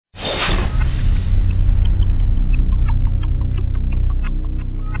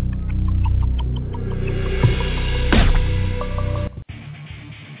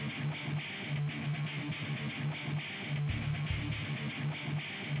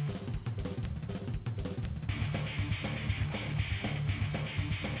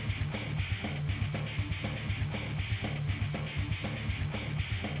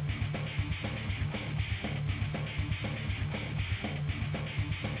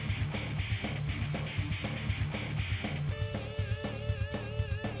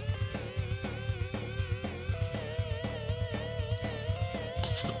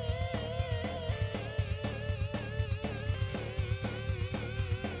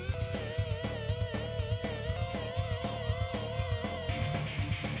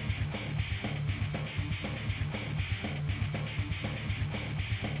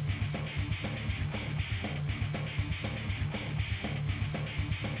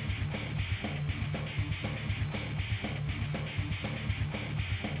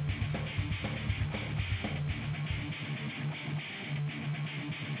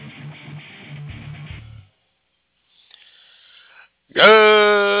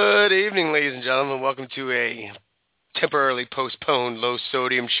Good evening, ladies and gentlemen. Welcome to a temporarily postponed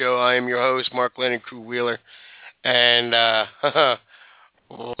low-sodium show. I am your host, Mark Landon Crew Wheeler. And, that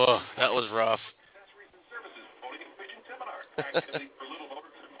was rough.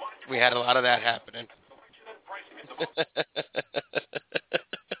 We had a lot of that happening.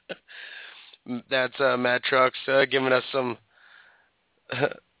 That's Matt Trucks giving us some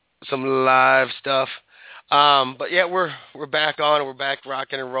live stuff. But yeah, we're back on. We're back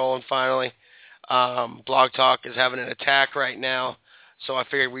rocking and rolling finally. Blog Talk is having an attack right now, so I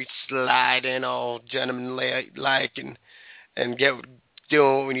figured we'd slide in all gentlemanlike and get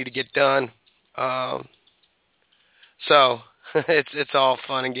doing what we need to get done. So it's all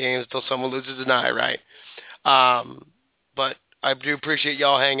fun and games until someone loses an eye, right? But I do appreciate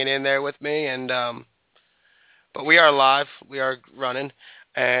y'all hanging in there with me, and but we are live. We are running.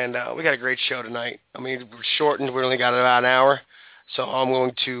 And we got a great show tonight. I mean, we're shortened. We only got about an hour. So I'm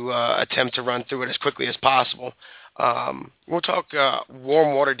going to attempt to run through it as quickly as possible. We'll talk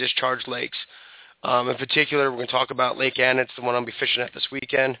warm water discharge lakes. In particular, we're going to talk about Lake Anna. It's the one I'll be fishing at this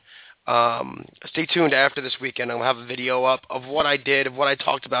weekend. Stay tuned after this weekend. I'll have a video up of what I did, of what I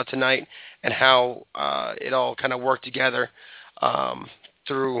talked about tonight, and how it all kind of worked together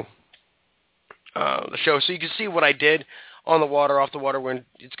through the show. So you can see what I did on the water, off the water.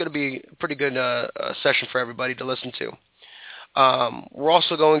 It's going to be a pretty good session for everybody to listen to. We're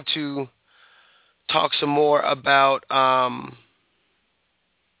also going to talk some more about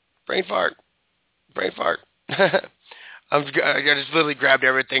brain fart. I just literally grabbed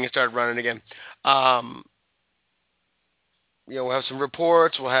everything and started running again. We'll have some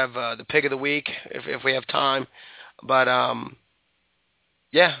reports. We'll have the pick of the week if we have time. But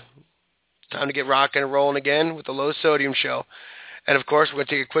yeah. Time to get rocking and rolling again with the Low Sodium Show. And, of course, we're going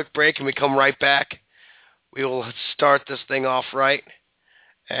to take a quick break, and we come right back. We will start this thing off right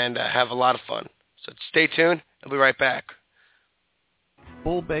and have a lot of fun. So stay tuned. I'll be right back.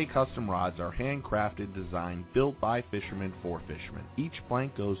 Bull Bay custom rods are handcrafted, designed, built by fishermen for fishermen. Each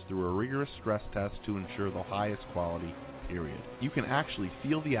blank goes through a rigorous stress test to ensure the highest quality, period. You can actually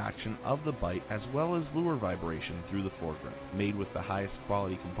feel the action of the bite as well as lure vibration through the foregrip. Made with the highest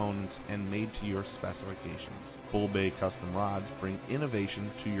quality components and made to your specifications. Bull Bay custom rods bring innovation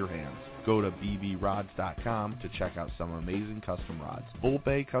to your hands. Go to bbrods.com to check out some amazing custom rods. Bull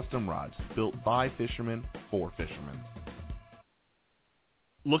Bay custom rods, built by fishermen for fishermen.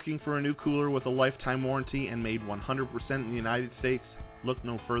 Looking for a new cooler with a lifetime warranty and made 100% in the United States? Look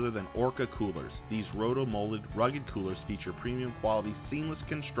no further than Orca Coolers. These roto-molded, rugged coolers feature premium quality, seamless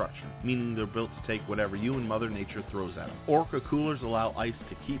construction, meaning they're built to take whatever you and Mother Nature throws at them. Orca Coolers allow ice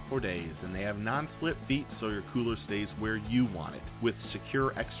to keep for days, and they have non-split feet so your cooler stays where you want it. With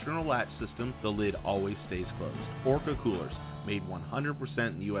secure external latch system, the lid always stays closed. Orca Coolers, made 100%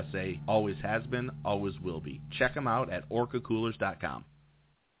 in the USA, always has been, always will be. Check them out at orcacoolers.com.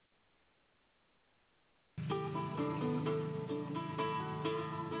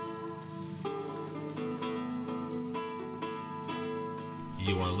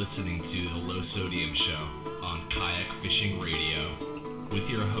 You are listening to the Low Sodium Show on Kayak Fishing Radio with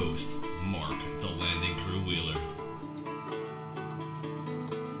your host, Mark the Landing Crew Wheeler.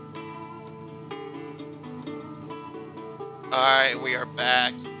 Alright, we are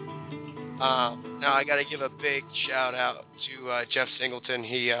back. Now I got to give a big shout out to Jeff Singleton.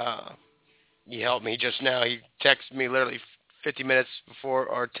 He helped me just now. He texted me literally 50 minutes before,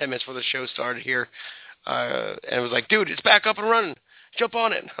 or 10 minutes before the show started here, and was like, dude, it's back up and running. Jump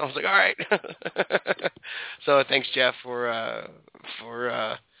on it. I was like, all right. So thanks, Jeff, for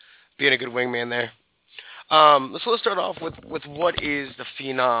being a good wingman there. So let's start off with what is the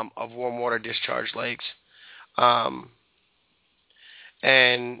phenom of warm water discharge lakes.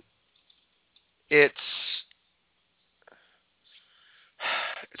 And it's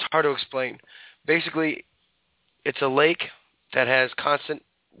hard to explain. Basically, it's a lake that has constant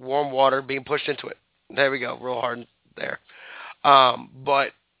warm water being pushed into it. There we go, real hard there.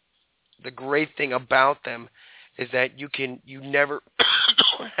 But the great thing about them is that you never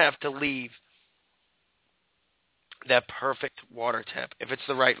have to leave that perfect water temp if it's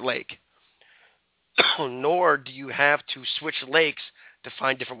the right lake. Nor do you have to switch lakes to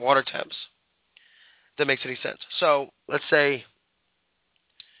find different water temps. If that makes any sense. So let's say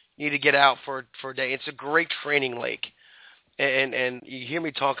you need to get out for a day. It's a great training lake. And you hear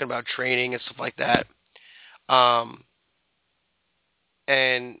me talking about training and stuff like that.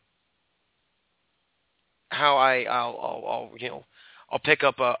 And how I'll pick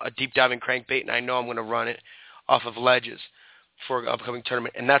up a deep diving crankbait, and I know I'm going to run it off of ledges for an upcoming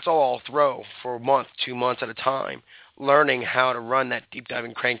tournament, and that's all I'll throw for a month, 2 months at a time, learning how to run that deep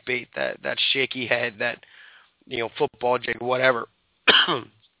diving crankbait, that shaky head, that football jig, whatever,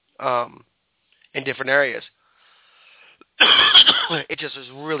 in different areas. It just is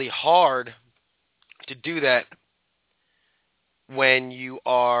really hard to do that when you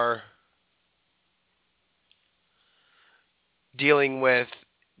are dealing with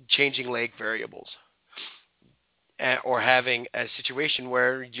changing lake variables or having a situation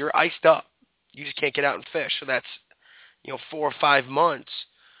where you're iced up. You just can't get out and fish. So that's 4 or 5 months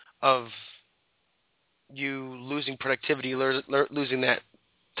of you losing productivity, losing that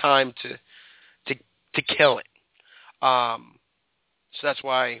time to kill it. So that's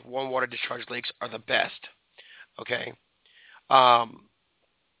why warm water discharge lakes are the best. Okay.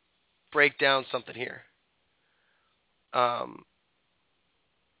 Break down something here.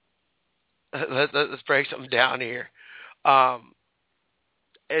 Let's break something down here.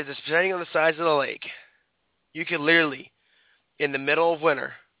 Depending on the size of the lake, you can literally, in the middle of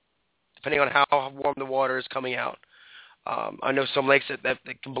winter, depending on how warm the water is coming out, I know some lakes that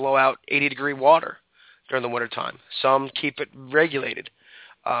can blow out 80-degree water during the wintertime. Some keep it regulated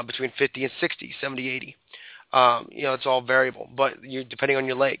between 50 and 60, 70, 80. It's all variable, but depending on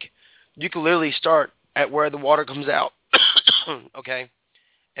your lake, you can literally start at where the water comes out, okay,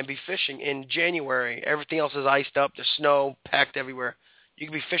 and be fishing in January. Everything else is iced up. There's snow packed everywhere. You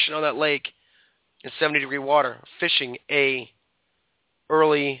can be fishing on that lake in 70-degree water, fishing a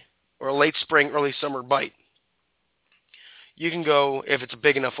early or late spring, early summer bite. You can go, if it's a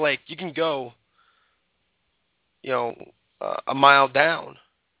big enough lake, you can go, a mile down,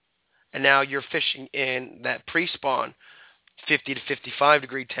 and now you're fishing in that pre-spawn 50 to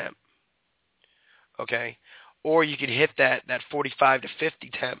 55-degree temp, okay? Or you could hit that 45 to 50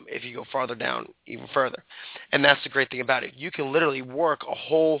 temp if you go farther down, even further. And that's the great thing about it. You can literally work a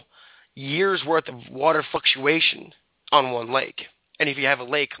whole year's worth of water fluctuation on one lake. And if you have a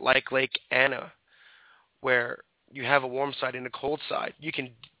lake like Lake Anna, where you have a warm side and a cold side, you can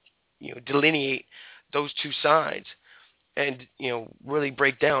delineate those two sides and really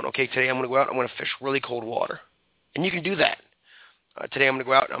break down, okay, today I'm going to go out, I'm going to fish really cold water. And you can do that. Today I'm going to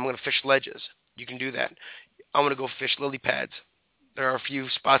go out and I'm going to fish ledges. You can do that. I'm going to go fish lily pads. There are a few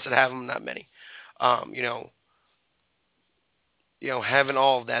spots that have them, not many. Having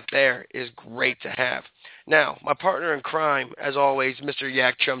all of that there is great to have. Now, my partner in crime, as always, Mr.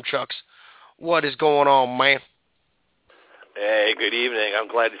 Yak Chum Chucks. What is going on, man? Hey, good evening. I'm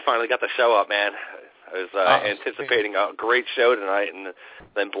glad you finally got the show up, man. I was anticipating a great show tonight, and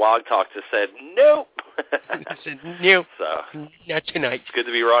then Blog Talk just said, nope. I said, nope, so, not tonight. It's good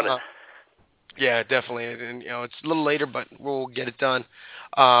to be running. Yeah, definitely. And, it's a little later, but we'll get it done.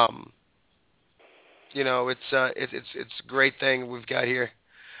 It's a great thing we've got here.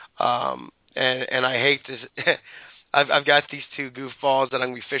 And I hate this. I've got these two goofballs that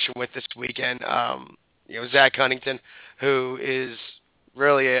I'm going to be fishing with this weekend. Zach Huntington, who is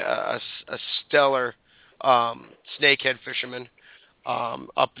really a stellar snakehead fisherman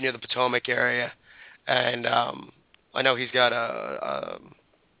up near the Potomac area. And I know he's got a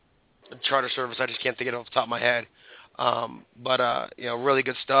charter service. I just can't think of it off the top of my head. But really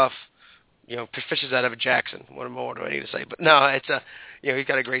good stuff. Fishes out of a Jackson. What more do I need to say? But no, it's he's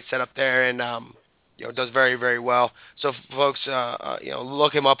got a great setup there, and does very, very well. So folks,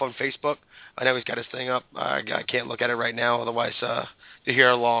 look him up on Facebook. I know he's got his thing up. I can't look at it right now, otherwise you hear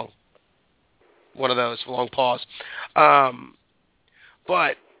a long pause.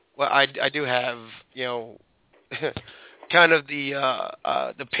 But I do have kind of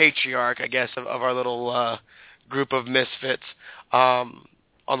the patriarch, I guess, of our little group of misfits on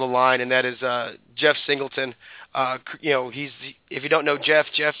the line, and that is Jeff Singleton. He's, if you don't know Jeff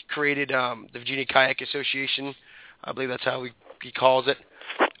created the Virginia Kayak Association. I believe that's how he calls it.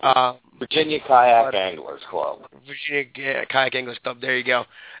 Virginia Kayak Anglers Club. Virginia Kayak Anglers Club. There you go.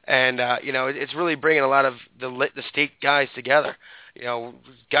 And it's really bringing a lot of the state guys together.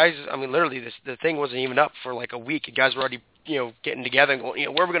 Guys. I mean, literally, the thing wasn't even up for like a week, and guys were already getting together and going,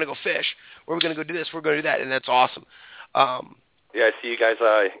 where are we going to go fish? Where are we going to go do this? We're going to do that, and that's awesome. Yeah, I see you guys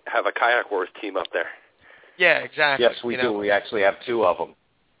have a Kayak Wars team up there. Yeah, exactly. Yes, we do. We actually have two of them.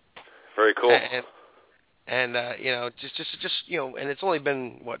 Very cool. And just and it's only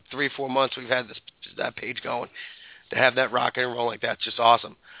been 3-4 months we've had that page going. To have that rock and roll like that's just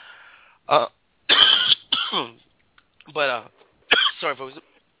awesome. But sorry folks,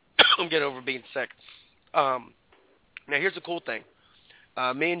 I'm getting over being sick. Now here's the cool thing.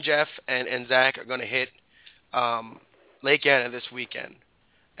 Me and Jeff and Zach are going to hit Lake Anna this weekend,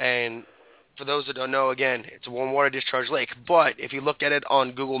 and for those that don't know, again, it's a warm water discharge lake. But if you look at it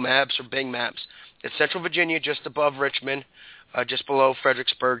on Google Maps or Bing Maps, it's Central Virginia, just above Richmond, just below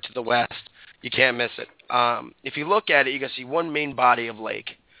Fredericksburg to the west. You can't miss it. If you look at it, you can see one main body of lake.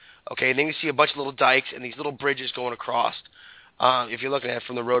 Okay, and then you see a bunch of little dikes and these little bridges going across. If you're looking at it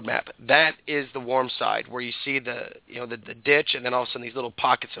from the road map, that is the warm side where you see the ditch, and then all of a sudden these little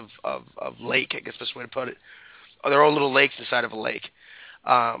pockets of lake. I guess that's the way to put it. They're all little lakes inside of a lake.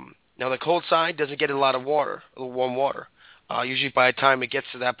 Now the cold side doesn't get a lot of water, a little warm water. Usually by the time it gets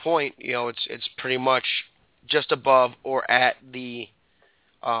to that point, it's pretty much just above or at the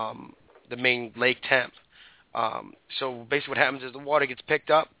main lake temp. So basically what happens is the water gets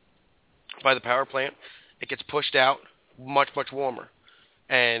picked up by the power plant. It gets pushed out much, much warmer.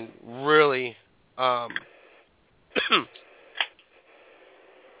 And really,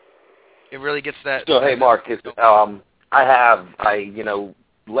 it really gets that. So, hey, Mark,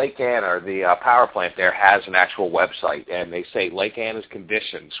 Lake Anna, the power plant there, has an actual website, and they say Lake Anna's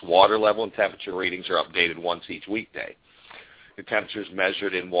conditions, water level and temperature readings are updated once each weekday. The temperature is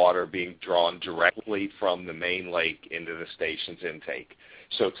measured in water being drawn directly from the main lake into the station's intake.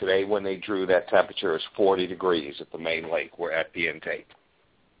 So today when they drew that temperature, is 40 degrees at the main lake. We're at the intake.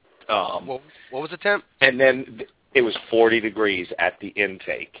 What was the temp? And then it was 40 degrees at the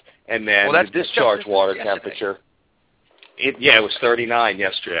intake. And then the discharge water temperature, it was 39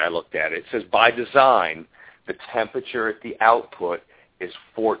 yesterday. I looked at it. It says by design, the temperature at the output is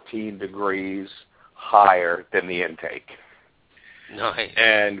 14 degrees higher than the intake. Nice.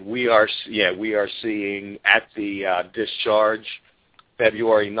 And we are seeing at the discharge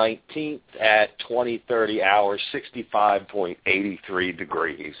February 19th at 20:30 hours, 65.83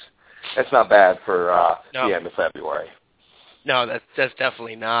 degrees. That's not bad for the end of February. No, that's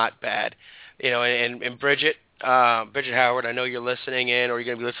definitely not bad. And Bridget Howard, I know you're listening in, or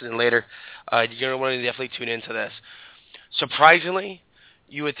you're going to be listening later. You're going to want to definitely tune into this. Surprisingly,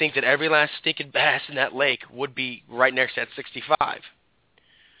 you would think that every last stinking bass in that lake would be right next to that 65. But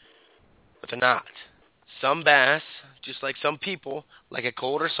they're not. Some bass, just like some people, like it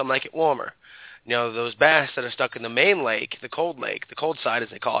colder, some like it warmer. Those bass that are stuck in the main lake, the cold side as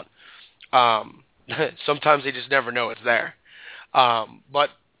they call it, sometimes they just never know it's there. But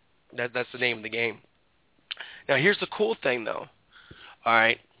that's the name of the game. Now, here's the cool thing, though. All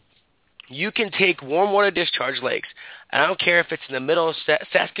right. You can take warm water discharge lakes, and I don't care if it's in the middle of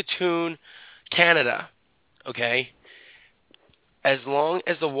Saskatoon, Canada, okay, as long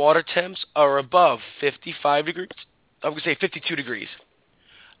as the water temps are above 55 degrees, I'm going to say 52 degrees,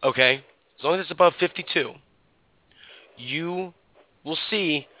 okay, as long as it's above 52, you will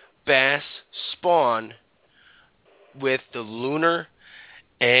see bass spawn with the lunar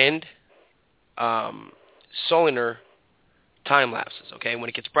and solar time lapses, okay, when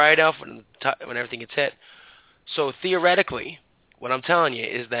it gets bright enough, when everything gets hit. So theoretically, what I'm telling you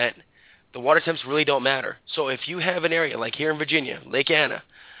is that the water temps really don't matter. So if you have an area like here in Virginia, Lake Anna,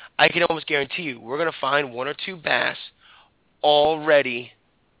 I can almost guarantee you we're going to find one or two bass already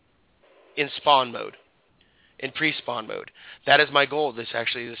in spawn mode, in pre-spawn mode. That is my goal, this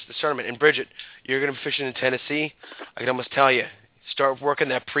tournament. And Bridget, you're going to be fishing in Tennessee. I can almost tell you, start working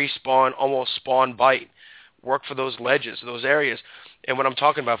that pre-spawn, almost spawn bite. Work for those ledges, those areas. And what I'm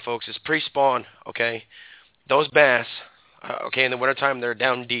talking about, folks, is pre-spawn, okay? Those bass, okay, in the wintertime, they're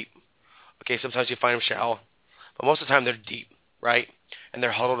down deep. Okay, sometimes you find them shallow. But most of the time, they're deep, right? And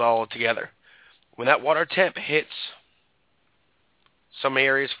they're huddled all together. When that water temp hits some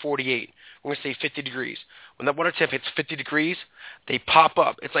areas 48, we're going to say 50 degrees. When that water temp hits 50 degrees, they pop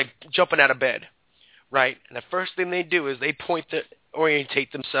up. It's like jumping out of bed, right? And the first thing they do is they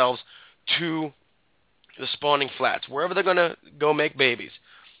orientate themselves to the spawning flats, wherever they're going to go make babies,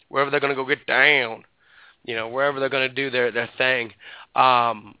 wherever they're going to go get down, wherever they're going to do their thing.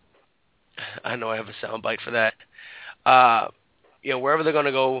 I know I have a sound bite for that. Wherever they're going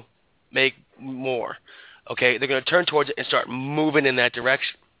to go make more, okay, they're going to turn towards it and start moving in that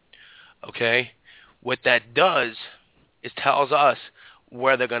direction, okay? What that does is tells us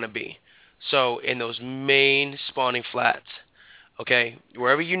where they're going to be. So in those main spawning flats, okay,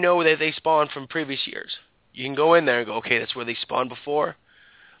 wherever you know that they spawned from previous years, you can go in there and go, okay, that's where they spawned before.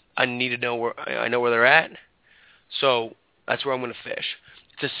 I need to know I know where they're at. So that's where I'm going to fish.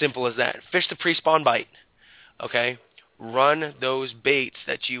 It's as simple as that. Fish the pre-spawn bite, okay? Run those baits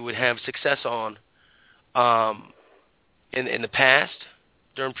that you would have success on in the past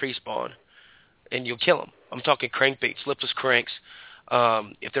during pre-spawn, and you'll kill them. I'm talking crankbaits, lipless cranks.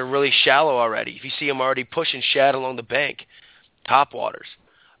 If they're really shallow already, if you see them already pushing shad along the bank, topwaters,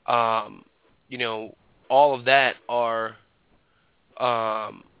 all of that are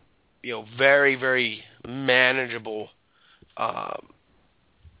very, very manageable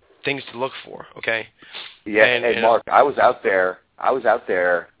things to look for. Okay. Yeah, and Mark, I was out there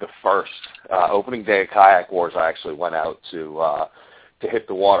the first opening day of Kayak Wars. I actually went out to hit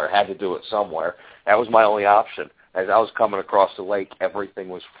the water. Had to do it somewhere. That was my only option. As I was coming across the lake, everything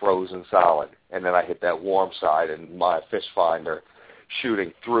was frozen solid. And then I hit that warm side, and my fish finder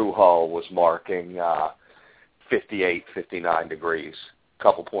shooting through Hull was marking 58, 59 degrees. A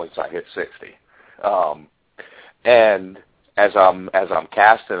couple points I hit 60. And as I'm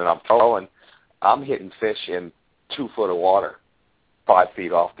casting and I'm throwing, I'm hitting fish in 2 foot of water, 5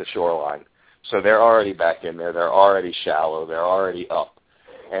 feet off the shoreline. So they're already back in there. They're already shallow. They're already up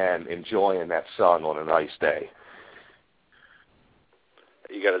and enjoying that sun on a nice day.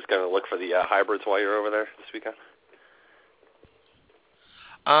 You guys going to look for the hybrids while you're over there this weekend?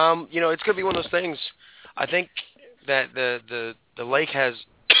 It's going to be one of those things. I think that the lake has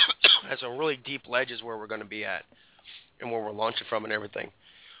some really deep ledges where we're going to be at and where we're launching from and everything.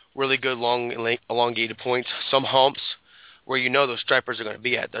 Really good long elongated points, some humps where those stripers are going to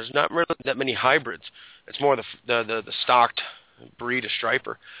be at. There's not really that many hybrids. It's more the stocked breed of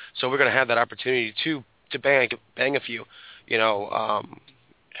striper. So we're going to have that opportunity to bang a few.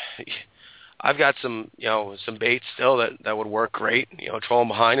 I've got some baits still that would work great. Trolling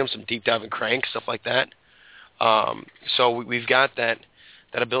behind them, some deep diving cranks, stuff like that. So we've got that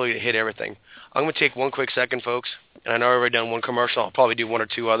ability to hit everything. I'm going to take one quick second, folks, and I know I've already done one commercial. I'll probably do one or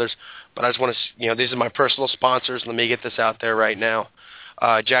two others, but I just want to, these are my personal sponsors. Let me get this out there right now.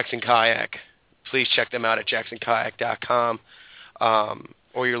 Jackson Kayak. Please check them out at jacksonkayak.com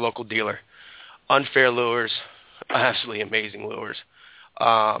or your local dealer. Unfair lures, absolutely amazing lures.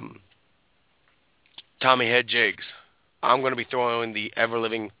 Tommy head jigs. I'm going to be throwing the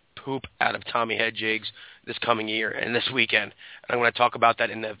ever-living poop out of Tommy head jigs this coming year and this weekend. And I'm going to talk about that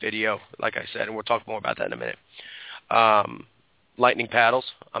in that video, like I said, and we'll talk more about that in a minute. Lightning paddles.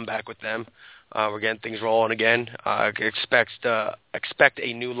 I'm back with them. We're getting things rolling again. Expect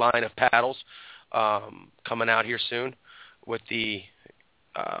a new line of paddles coming out here soon with the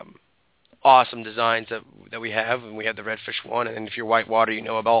awesome designs that we have, and we have the Redfish one, and if you're whitewater, you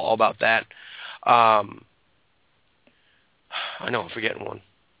know all about that. I know I'm forgetting one.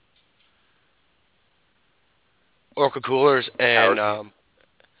 Orca coolers and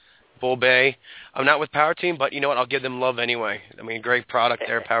Bull Bay. I'm not with Power Team, but you know what? I'll give them love anyway. I mean, great product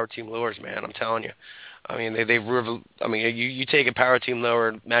there, Power Team lures, man. I'm telling you. I mean, you take a Power Team lure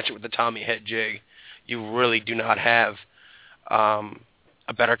and match it with the Tommy head jig, you really do not have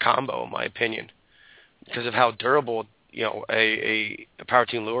a better combo, in my opinion, because of how durable a Power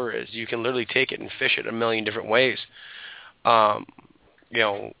Team lure is. You can literally take it and fish it a million different ways. Or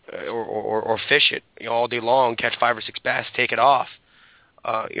fish it, all day long, catch 5 or 6 bass, take it off,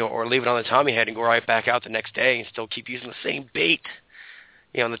 or leave it on the Tommy head and go right back out the next day and still keep using the same bait.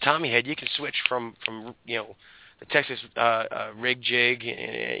 On the Tommy head, you can switch from the Texas rig jig,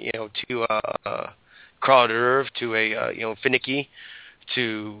 to crawl d'oeuvre, to a finicky,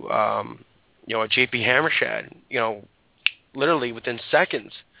 to a JP hammer shad. Literally within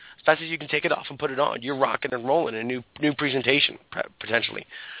seconds. As fast as you can take it off and put it on, you're rocking and rolling a new presentation potentially.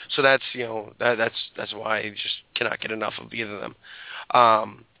 So that's that's why I just cannot get enough of either of them.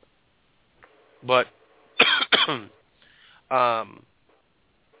 But now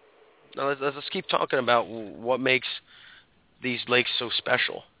let's keep talking about what makes these lakes so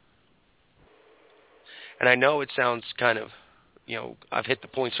special. And I know it sounds kind of, I've hit the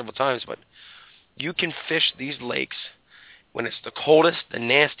point several times, but you can fish these lakes when it's the coldest, the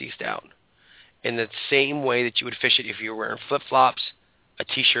nastiest out, in the same way that you would fish it if you were wearing flip-flops, a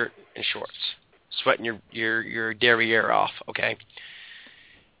T-shirt, and shorts, sweating your derriere off, okay?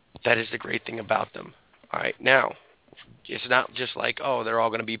 That is the great thing about them. All right, now, it's not just like, they're all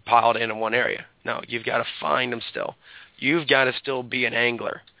going to be piled in one area. No, you've got to find them still. You've got to still be an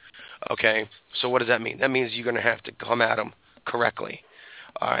angler, okay? So what does that mean? That means you're going to have to come at them correctly,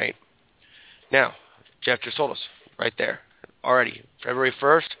 all right? Now, Jeff just told us right there. Already, February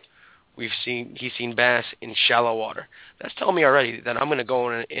 1st, he's seen bass in shallow water. That's telling me already that I'm going to go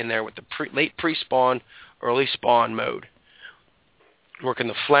in there with the late pre-spawn, early spawn mode. Working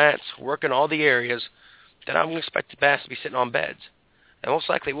the flats, working all the areas that I'm going to expect the bass to be sitting on beds. And most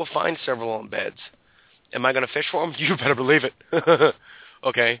likely we'll find several on beds. Am I going to fish for them? You better believe it.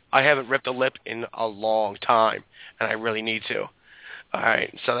 Okay, I haven't ripped a lip in a long time, and I really need to. All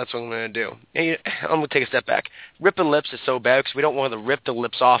right, so that's what I'm going to do. I'm going to take a step back. Ripping lips is so bad because we don't want to rip the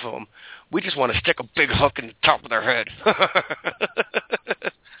lips off of them. We just want to stick a big hook in the top of their head.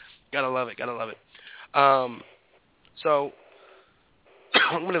 Gotta love it. So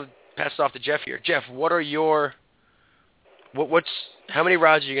I'm going to pass it off to Jeff here. Jeff, what are your how many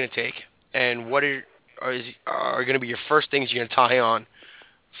rods are you going to take, and what are going to be your first things you're going to tie on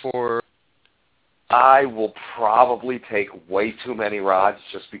for? I will probably take way too many rods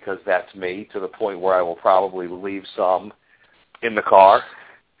just because that's me, to the point where I will probably leave some in the car.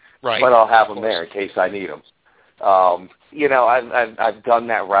 Right. But I'll have them there in case I need them. I've done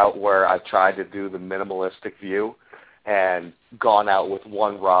that route where I've tried to do the minimalistic view and gone out with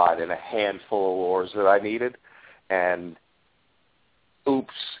one rod and a handful of lures that I needed, and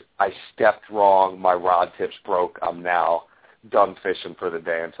oops, I stepped wrong. My rod tips broke. I'm now done fishing for the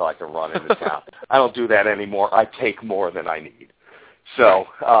day until I can run into town. I don't do that anymore. I take more than I need. So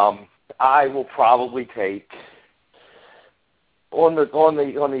I will probably take on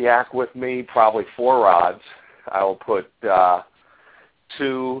the yak with me probably 4 rods. I will put at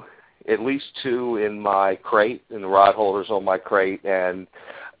least 2 in my crate, in the rod holders on my crate, and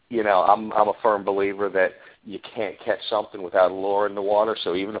I'm a firm believer that you can't catch something without a lure in the water.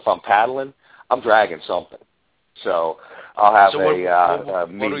 So even if I'm paddling, I'm dragging something. So I'll have what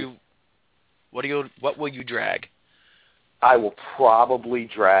will you drag? I will probably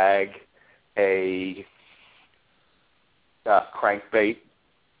drag a crankbait,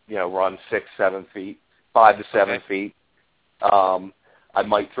 run 6-7 feet, 5 to 7 feet. I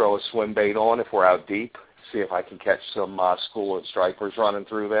might throw a swim bait on if we're out deep, see if I can catch some school and stripers running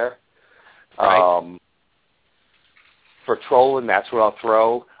through there. Right. For trolling, that's what I'll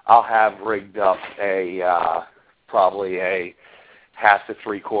throw. I'll have rigged up probably a 1/2 to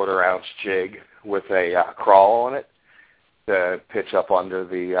 3/4 ounce jig with a crawl on it to pitch up under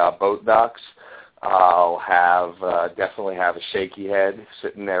the boat docks. I'll definitely have a shaky head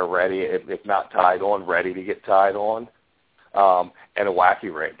sitting there ready, if not tied on, ready to get tied on, and a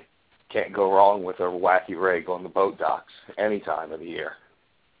wacky rig. Can't go wrong with a wacky rig on the boat docks any time of the year.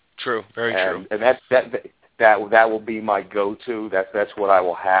 True, very true. And that will be my go-to. That's what I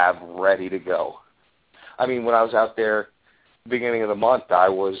will have ready to go. I mean, when I was out there beginning of the month, I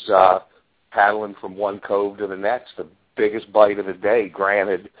was paddling from one cove to the next, the biggest bite of the day.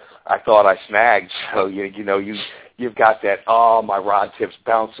 Granted, I thought I snagged, so you've got that, my rod tip's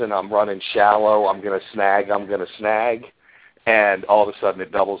bouncing, I'm running shallow, I'm going to snag, and all of a sudden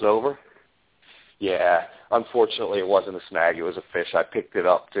it doubles over. Yeah, unfortunately it wasn't a snag, it was a fish. I picked it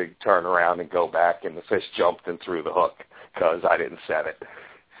up to turn around and go back, and the fish jumped and threw the hook because I didn't set it.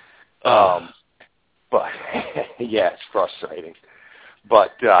 But, yeah, it's frustrating.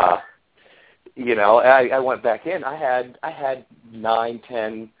 But, I went back in. I had 9,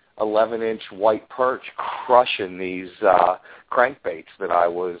 10, 11-inch white perch crushing these crankbaits that I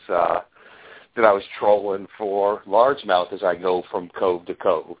was trolling for largemouth as I go from cove to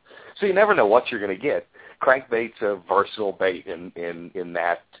cove. So you never know what you're going to get. Crankbait's a versatile bait in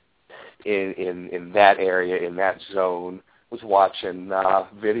that area, in that zone. Was watching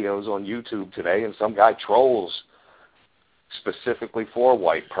videos on YouTube today, and some guy trolls specifically for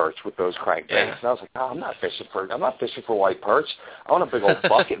white perch with those crankbaits. Yeah. And I was like, I'm not fishing for white perch. I want a big old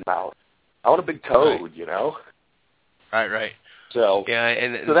bucket mouth. I want a big toad, Right. So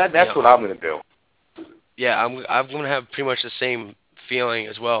yeah, that's what I'm going to do. Yeah, I'm going to have pretty much the same feeling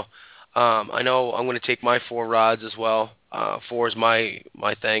as well. I know I'm going to take my 4 rods as well. 4 is my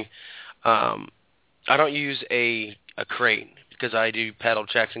thing. I don't use a crate because I do paddle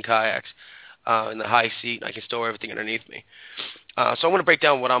checks and kayaks in the high seat. I can store everything underneath me. So I'm going to break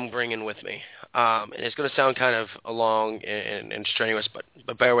down what I'm bringing with me. And it's going to sound kind of long and strenuous,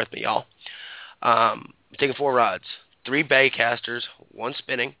 but bear with me, y'all. I'm taking 4 rods, 3 bay casters, 1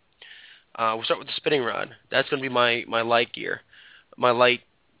 spinning. We'll start with the spinning rod. That's going to be my light gear, my light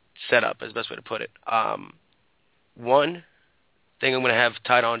setup is the best way to put it. One thing I'm going to have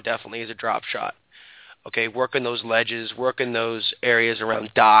tied on definitely is a drop shot. Okay, working those ledges, working those areas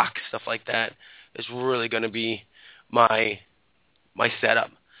around docks, stuff like that is really going to be my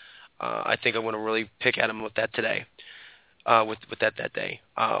setup. I think I'm going to really pick at them with that today, with that day.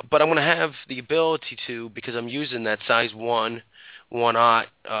 But I'm going to have the ability to, because I'm using that size 1/0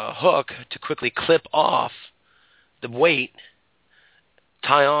 hook to quickly clip off the weight,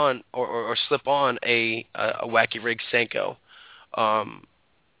 tie on or slip on a wacky rig Senko.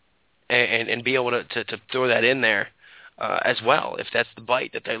 And be able to throw that in there as well, if that's the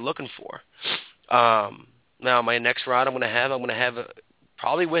bite that they're looking for. Now, my next rod I'm going to have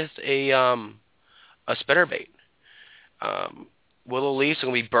probably with a spinnerbait. Willow leaves, I'm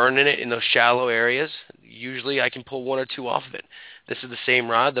going to be burning it in those shallow areas. Usually I can pull 1 or 2 off of it. This is the same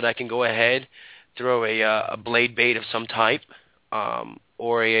rod that I can go ahead, throw a blade bait of some type,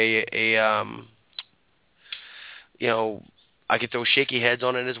 or I could throw shaky heads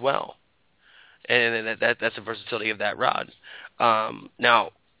on it as well. And that's the versatility of that rod.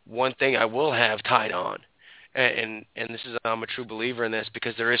 Now, one thing I will have tied on, and this is, I'm a true believer in this,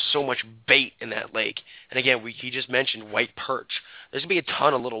 because there is so much bait in that lake. And again, he just mentioned white perch. There's going to be a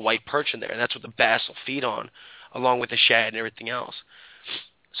ton of little white perch in there, and that's what the bass will feed on, along with the shad and everything else.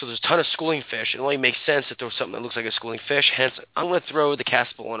 So there's a ton of schooling fish. It only makes sense to throw something that looks like a schooling fish. Hence, I'm going to throw the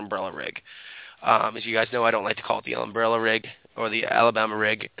castable umbrella rig. As you guys know, I don't like to call it the umbrella rig or the Alabama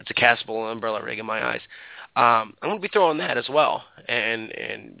rig. It's a castable umbrella rig in my eyes. I'm going to be throwing that as well,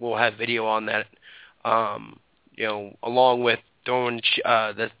 and we'll have video on that. Along with throwing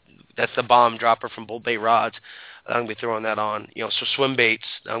that's the bomb dropper from Bull Bait Rods. I'm going to be throwing that on. So swim baits.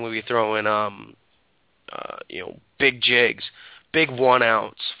 I'm going to be throwing big jigs, big 1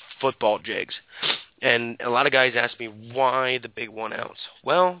 ounce football jigs. And a lot of guys ask me, why the big 1 ounce?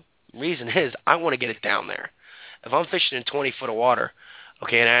 Well, the reason is I want to get it down there. If I'm fishing in 20 foot of water,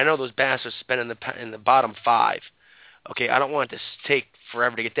 okay, and I know those bass are spending in the bottom 5, okay, I don't want it to take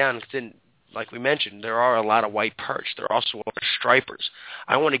forever to get down, because then, like we mentioned, there are a lot of white perch. There are also stripers.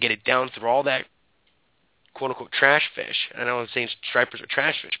 I want to get it down through all that quote-unquote trash fish. I know I'm saying stripers are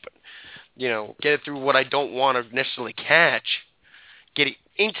trash fish, but, get it through what I don't want to necessarily catch, get it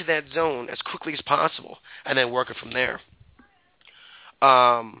into that zone as quickly as possible, and then work it from there.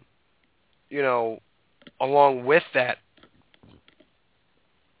 Along with that,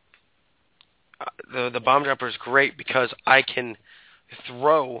 the bomb dropper is great because I can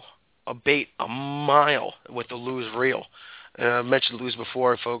throw a bait a mile with the Lew's reel. I mentioned Lew's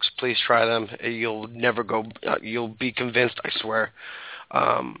before, folks. Please try them. You'll never go. You'll be convinced, I swear.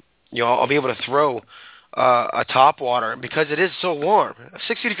 I'll be able to throw a top water because it is so warm.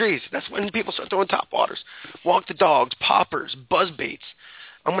 60 degrees. That's when people start throwing top waters. Walk the dogs, poppers, buzz baits.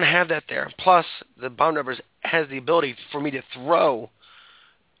 I'm going to have that there. Plus, the bomb dropper has the ability for me to throw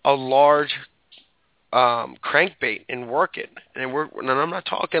a large crankbait and work it. And I'm not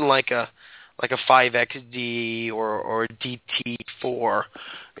talking like a 5XD or a DT4.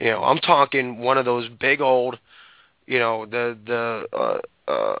 I'm talking one of those big old, the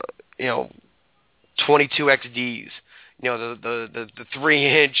 22 XDs. The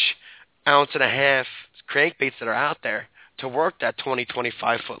 3-inch, 1.5 ounce crankbaits that are out there to work that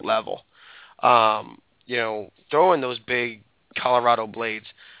 20-25 foot level. Throwing those big Colorado blades,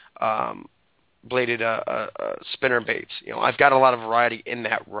 bladed spinner baits. I've got a lot of variety in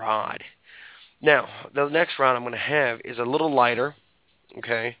that rod. Now, the next rod I'm going to have is a little lighter.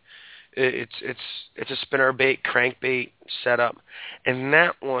 Okay, it's a spinner bait, crankbait setup, and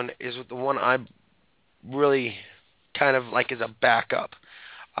that one is the one I really kind of like as a backup.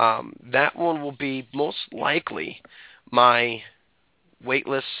 That one will be most likely my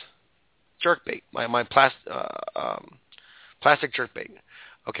weightless jerkbait, my plastic jerkbait.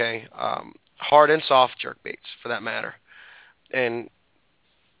 Okay, hard and soft jerkbaits for that matter. And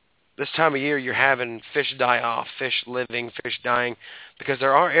this time of year, you're having fish die off, fish living, fish dying, because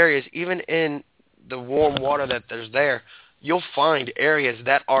there are areas, even in the warm water that there's there, you'll find areas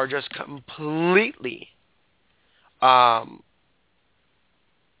that are just completely,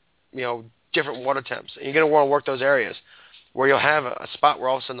 different water temps. And you're going to want to work those areas where you'll have a spot where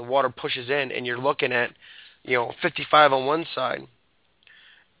all of a sudden the water pushes in and you're looking at, 55 on one side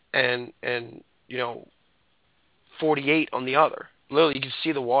and 48 on the other. Literally, you can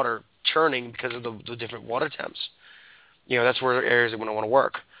see the water churning because of the different water temps. That's where areas I'm going to want to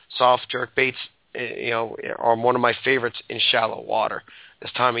work. Soft jerk baits, are one of my favorites in shallow water.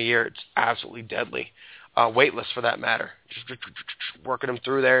 This time of year, it's absolutely deadly. Weightless for that matter. Just working them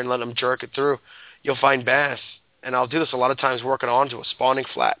through there and letting them jerk it through. You'll find bass, and I'll do this a lot of times working onto a spawning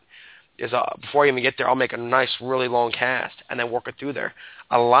flat. Before I even get there, I'll make a nice, really long cast and then work it through there.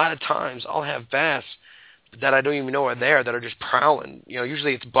 A lot of times, I'll have bass that I don't even know are there that are just prowling.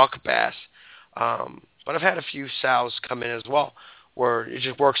 Usually it's buck bass. But I've had a few sows come in as well where it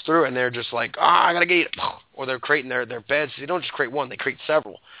just works through and they're just like, I got to get it. Or they're creating their beds. They don't just create one, they create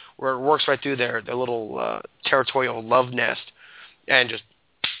several where it works right through their little territorial love nest and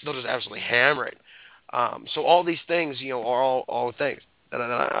they'll just absolutely hammer it. So all these things, are all things that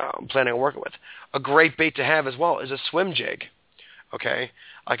I'm planning on working with. A great bait to have as well is a swim jig. Okay?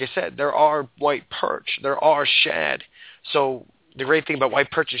 Like I said, there are white perch. There are shad. So the great thing about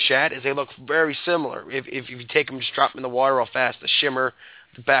white perch and shad is they look very similar. If you take them, just drop them in the water real fast, the shimmer,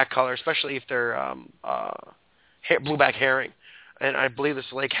 the back color, especially if they're blueback herring. And I believe this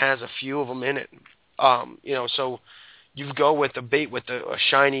lake has a few of them in it. So you go with a bait with a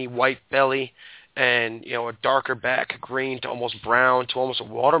shiny white belly and, a darker back, green to almost brown to almost a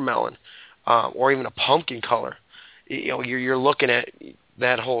watermelon, or even a pumpkin color. you're looking at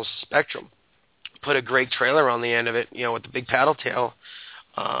that whole spectrum. Put a great trailer on the end of it, with the big paddle tail,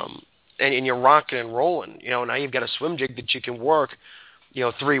 and you're rocking and rolling. Now you've got a swim jig that you can work,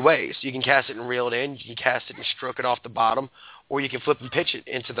 3 ways. You can cast it and reel it in. You can cast it and stroke it off the bottom, or you can flip and pitch it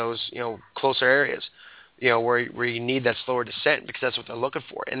into those, closer areas, where you need that slower descent, because that's what they're looking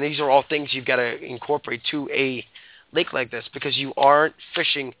for. And these are all things you've got to incorporate to a lake like this, because you aren't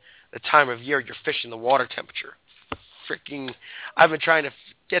fishing the time of year. You're fishing the water temperature. I've been trying to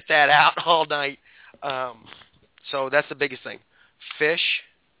get that out all night. So that's the biggest thing. Fish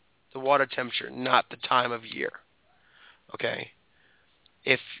the water temperature, not the time of year. Okay?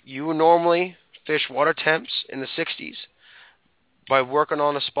 If you normally fish water temps in the 60s by working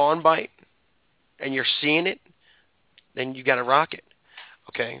on a spawn bite and you're seeing it, then you got to rock it.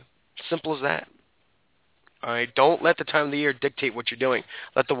 Okay? Simple as that. All right? Don't let the time of the year dictate what you're doing.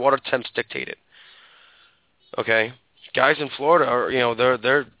 Let the water temps dictate it. Okay? Guys in Florida are,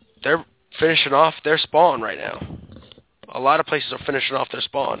 they're finishing off their spawn right now. A lot of places are finishing off their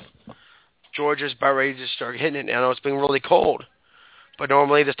spawn. Georgia's about ready to start hitting it. I know it's been really cold, but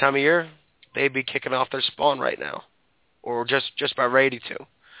normally this time of year, they'd be kicking off their spawn right now, or just about ready to.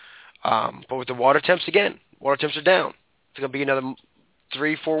 But with the water temps, again, water temps are down. It's going to be another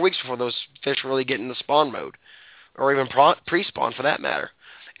 3-4 weeks before those fish really get in the spawn mode, or even pre-spawn for that matter.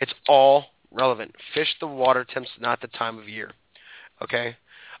 It's all relevant. Fish the water temps, not the time of year. Okay?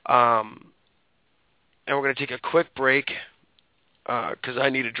 And we're going to take a quick break because I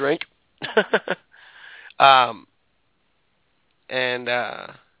need a drink.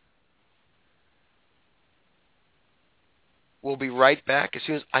 We'll be right back as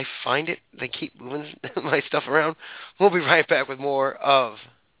soon as I find it. They keep moving my stuff around. We'll be right back with more of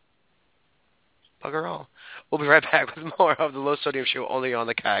Bugger All. We'll be right back with more of the Low Sodium Show, only on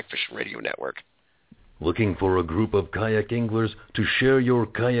the Kayak Fishing Radio Network. Looking for a group of kayak anglers to share your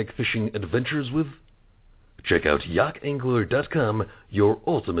kayak fishing adventures with? Check out yakangler.com, your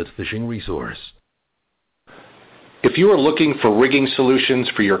ultimate fishing resource. If you are looking for rigging solutions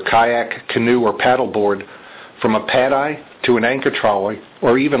for your kayak, canoe, or paddleboard, from a pad-eye to an anchor trolley,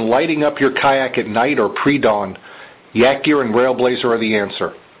 or even lighting up your kayak at night or pre-dawn, Yak Gear and Railblazer are the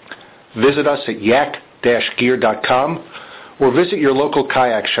answer. Visit us at yak-gear.com or visit your local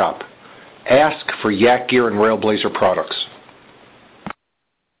kayak shop. Ask for Yak Gear and Railblazer products.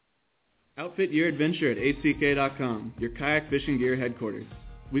 Outfit your adventure at ACK.com, your kayak fishing gear headquarters.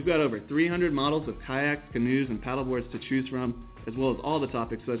 We've got over 300 models of kayaks, canoes, and paddleboards to choose from, as well as all the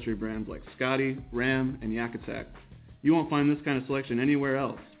top accessory brands like Scotty, Ram, and Yak Attack. You won't find this kind of selection anywhere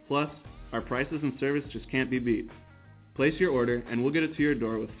else. Plus, our prices and service just can't be beat. Place your order, and we'll get it to your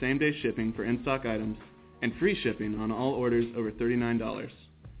door with same-day shipping for in-stock items and free shipping on all orders over $39.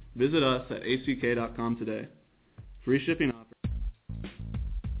 Visit us at ACK.com today. Free shipping offer.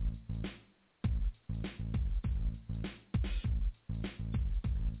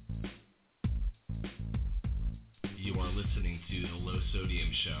 You are listening to the Low Sodium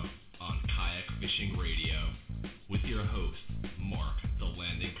Show on Kayak Fishing Radio with your host, Mark, the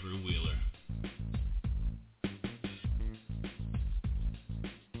Landing Crew Wheeler.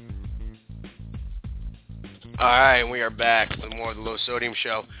 All right, we are back with more of the Low Sodium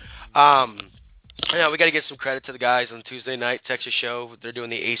Show. We got to give some credit to the guys on Tuesday night Texas show. They're doing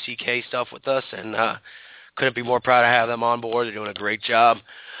the ACK stuff with us, and couldn't be more proud to have them on board. They're doing a great job.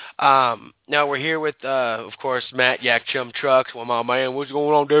 Now we're here with, of course, Matt Yak Chum Trucks. Well, my man, what's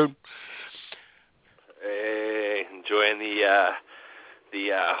going on, dude? Hey, enjoying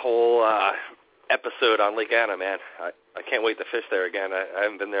the whole episode on Lake Anna, man. I can't wait to fish there again. I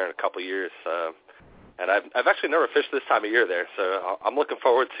haven't been there in a couple of years. And I've actually never fished this time of year there, so I'm looking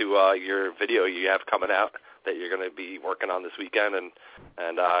forward to your video you have coming out that you're going to be working on this weekend, and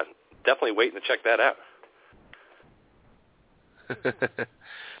definitely waiting to check that out.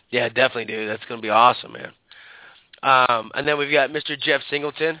 Yeah, definitely, dude. That's going to be awesome, man. And then we've got Mr. Jeff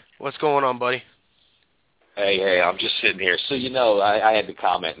Singleton. What's going on, buddy? Hey, I'm just sitting here. So, I had to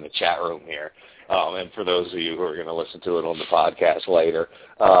comment in the chat room here. And for those of you who are going to listen to it on the podcast later,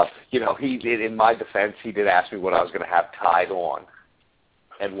 he did, in my defense, he did ask me what I was going to have tied on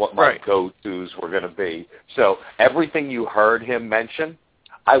and what my go-tos were going to be. So everything you heard him mention,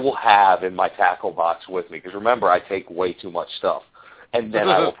 I will have in my tackle box with me. Because remember, I take way too much stuff. And then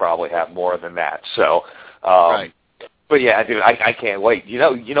I will probably have more than that. So, But yeah, dude, I can't wait. You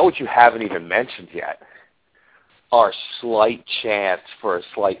know what you haven't even mentioned yet? Our slight chance for a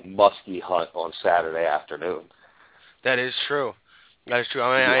slight muskie hunt on Saturday afternoon. That is true. That is true.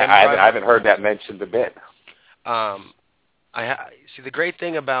 I haven't heard that mentioned a bit. See, the great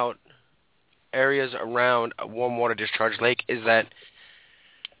thing about areas around a warm water discharge lake is that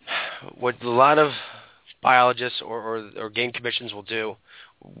what a lot of biologists or game commissions will do,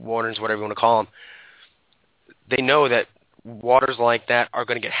 wardens, whatever you want to call them, they know that waters like that are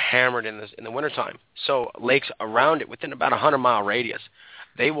going to get hammered in the wintertime. So lakes around it, within about a 100-mile radius,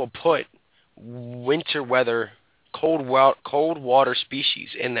 they will put winter weather, cold water species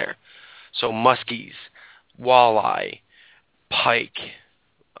in there. So muskies, walleye, pike,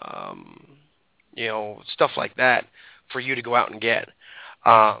 stuff like that for you to go out and get.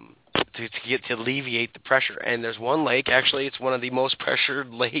 To alleviate the pressure. And there's one lake, actually, it's one of the most pressured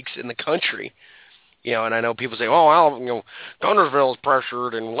lakes in the country. And I know people say, oh, well, Guntersville's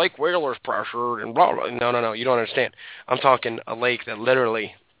pressured and Lake Whaler's pressured and blah, blah. No, you don't understand. I'm talking a lake that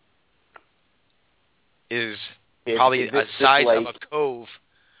literally is probably the size of a cove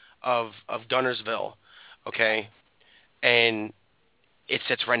of Guntersville, okay? And it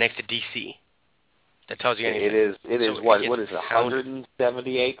sits right next to D.C. That tells you anything. It is what is it,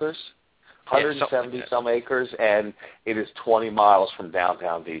 170 acres? 170 some acres, and it is 20 miles from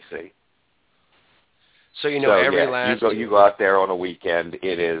downtown D.C. So you go out there on a weekend,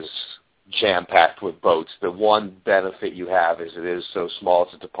 it is jam-packed with boats. The one benefit you have is it is so small,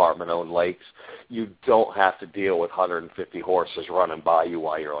 it's a department-owned lakes. You don't have to deal with 150 horses running by you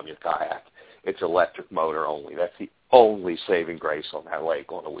while you're on your kayak. It's electric motor only. That's the only saving grace on that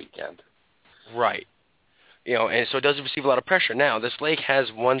lake on a weekend. Right. And so it doesn't receive a lot of pressure. Now, this lake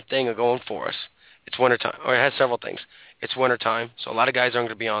has one thing going for us. It's wintertime, or it has several things. It's wintertime, so a lot of guys aren't going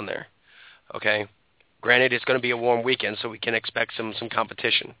to be on there, okay? Granted, it's going to be a warm weekend, so we can expect some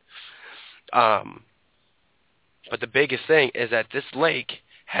competition. But the biggest thing is that this lake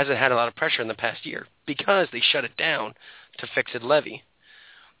hasn't had a lot of pressure in the past year because they shut it down to fix its levee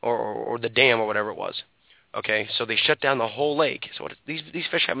or the dam or whatever it was. Okay, so they shut down the whole lake. So these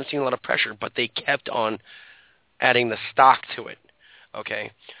fish haven't seen a lot of pressure, but they kept on adding the stock to it.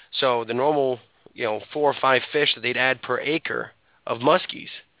 Okay, so the normal 4 or 5 fish that they'd add per acre of muskies,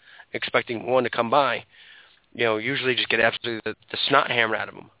 expecting one to come by, usually just get absolutely the snot hammered out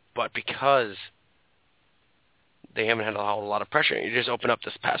of them. But because they haven't had a whole lot of pressure, you just open up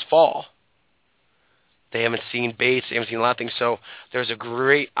this past fall, they haven't seen baits, they haven't seen a lot of things, so there's a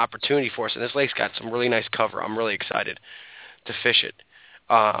great opportunity for us. And this lake's got some really nice cover. I'm really excited to fish it.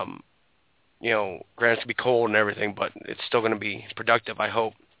 Granted, it's going to be cold and everything, but it's still going to be productive, I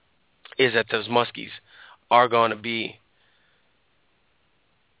hope, is that those muskies are going to be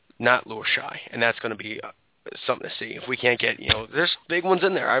not lure shy, and that's going to be something to see. If we can't get, there's big ones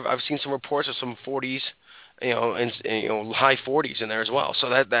in there. I've seen some reports of some 40s, and high 40s in there as well. So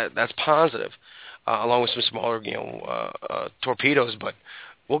that's positive, along with some smaller, torpedoes. But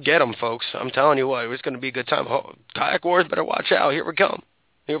we'll get them, folks. I'm telling you what, it's going to be a good time. Kayak Wars, better watch out. Here we come.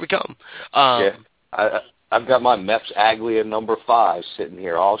 I've got my Mepps Aglia number 5 sitting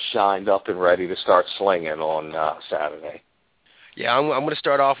here, all shined up and ready to start slinging on Saturday. Yeah, I'm going to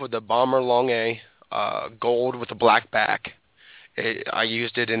start off with the Bomber Long A, gold with a black back. I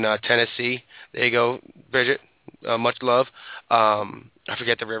used it in Tennessee. There you go, Bridget. Much love. I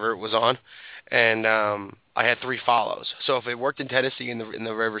forget the river it was on, and I had 3 follows. So if it worked in Tennessee in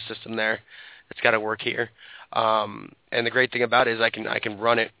the river system there, it's got to work here. And the great thing about it is I can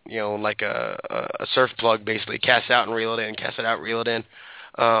run it, like a surf plug, basically. Cast out and reel it in. Cast it out, reel it in.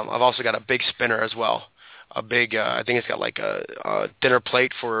 I've also got a big spinner as well. A big, I think it's got like a dinner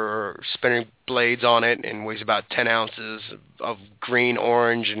plate for spinning blades on it, and weighs about 10 ounces of green,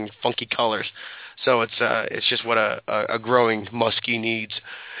 orange, and funky colors. So it's just what a growing muskie needs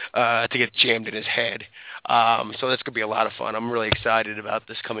to get jammed in his head. So that's going to be a lot of fun. I'm really excited about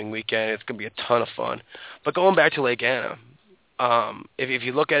this coming weekend. It's going to be a ton of fun. But going back to Lake Anna, if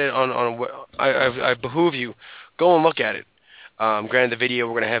you look at it I behoove you, go and look at it. Granted, the video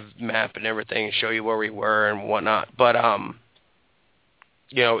we're going to have map and everything and show you where we were and whatnot. But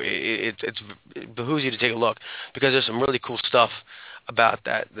it behooves you to take a look because there's some really cool stuff about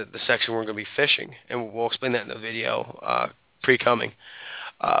the section we're going to be fishing, and we'll explain that in the video pre-coming.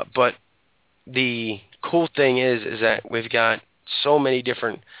 But the cool thing is that we've got so many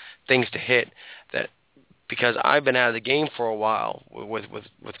different things to hit that because I've been out of the game for a while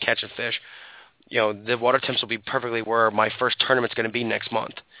with catching fish. The water temps will be perfectly where my first tournament's going to be next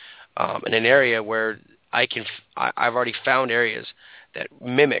month, in an area where I've already found areas that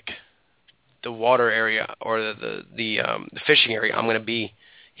mimic the water area or the fishing area I'm going to be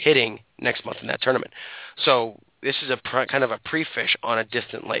hitting next month in that tournament. So this is kind of a pre-fish on a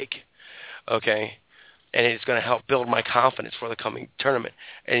distant lake, okay? And it's going to help build my confidence for the coming tournament.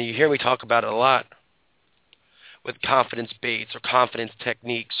 And you hear me talk about it a lot. with confidence baits or confidence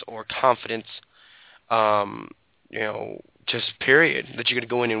techniques or confidence, just period, that you're going to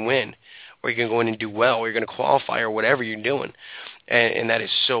go in and win, or you're going to go in and do well, or you're going to qualify, or whatever you're doing. And that is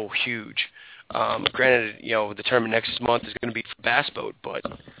so huge. Granted, the tournament next month is going to be for bass boat, but,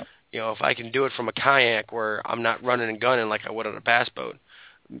 if I can do it from a kayak where I'm not running and gunning like I would on a bass boat,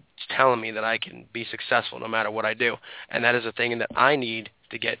 it's telling me that I can be successful no matter what I do. And that is a thing that I need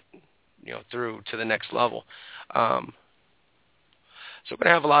to get, through to the next level. So we're going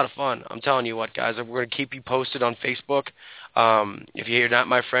to have a lot of fun. I'm telling you what, guys. We're going to keep you posted on Facebook. If you're not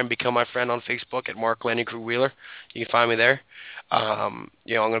my friend, become my friend on Facebook at Mark Landing Crew Wheeler. You can find me there. I'm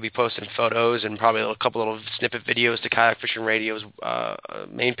going to be posting photos and probably a couple little snippet videos to Kayak Fishing Radio's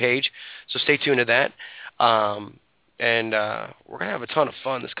main page. So stay tuned to that. And we're going to have a ton of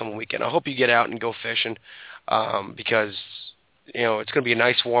fun this coming weekend. I hope you get out and go fishing because, it's going to be a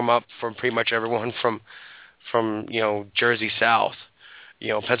nice warm-up from pretty much everyone from Jersey south.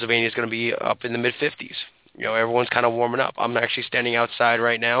 Pennsylvania is going to be up in the mid-50s. Everyone's kind of warming up. I'm actually standing outside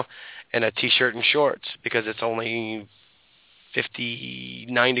right now in a T-shirt and shorts because it's only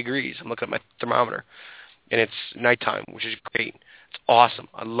 59 degrees. I'm looking at my thermometer, and it's nighttime, which is great. It's awesome.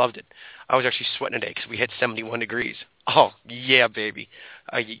 I loved it. I was actually sweating today because we hit 71 degrees. Oh, yeah, baby.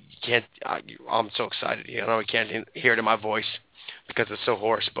 I'm so excited. I can't hear it in my voice because it's so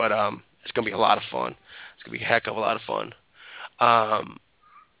hoarse, but it's going to be a lot of fun. It's going to be a heck of a lot of fun.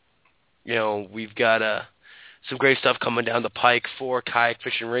 We've got some great stuff coming down the pike for Kayak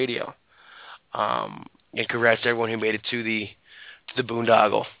Fishing Radio. And congrats to everyone who made it to the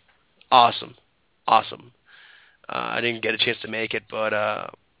boondoggle. Awesome. I didn't get a chance to make it, but I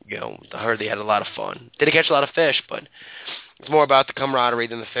heard they had a lot of fun. Didn't catch a lot of fish, but it's more about the camaraderie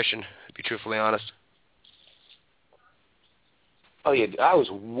than the fishing, to be truthfully honest. Oh, yeah, I was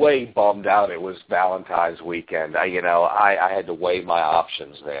way bummed out it was Valentine's weekend. I had to weigh my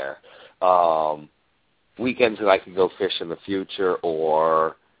options there. Weekends that I could go fish in the future,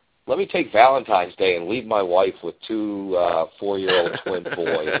 or let me take Valentine's Day and leave my wife with two 4-year-old twin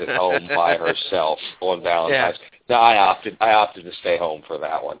boys at home by herself on Valentine's. Yeah. No, I opted to stay home for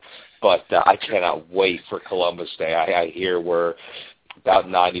that one. But I cannot wait for Columbus Day. I hear we're about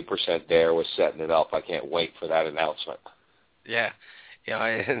 90% there. We're setting it up. I can't wait for that announcement. Yeah,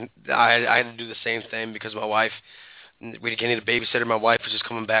 I had to do the same thing because my wife, we didn't need a babysitter. My wife was just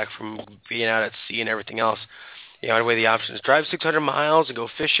coming back from being out at sea and everything else. I'd weigh the options: drive 600 miles and go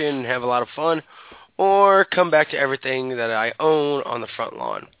fishing and have a lot of fun, or come back to everything that I own on the front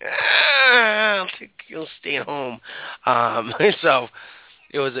lawn. You'll stay at home. So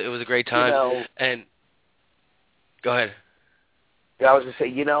it was a great time. And go ahead. Yeah, I was going to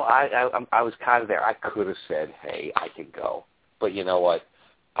say, I was kind of there. I could have said, hey, I can go. But you know what?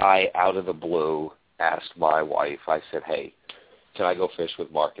 I, out of the blue, asked my wife. I said, hey, can I go fish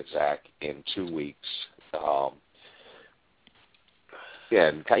with Mark and Zach in 2 weeks?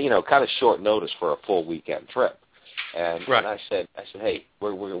 And kind of short notice for a full weekend trip. And, right. And I said, hey,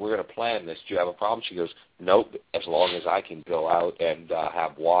 we're going to plan this. Do you have a problem? She goes, nope, as long as I can go out and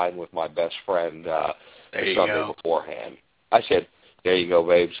have wine with my best friend the Sunday beforehand. I said, there you go,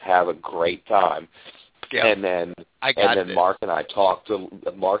 babes. Have a great time. Yep. And then Mark and I talked a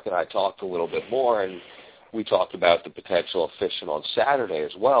little bit more, and we talked about the potential of fishing on Saturday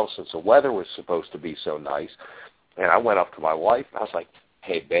as well, since the weather was supposed to be so nice. And I went up to my wife, and I was like,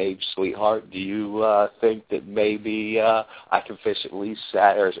 hey, babe, sweetheart, do you think that maybe I can fish at least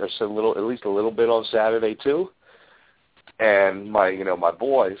Saturday, or at least a little bit on Saturday too? And my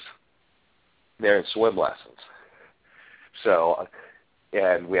boys, they're in swim lessons. So,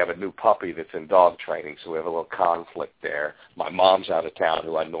 and we have a new puppy that's in dog training, so we have a little conflict there. My mom's out of town,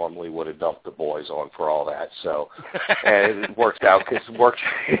 who I normally would have dumped the boys on for all that. So, and it works out because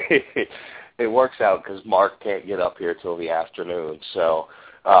Mark can't get up here till the afternoon. So,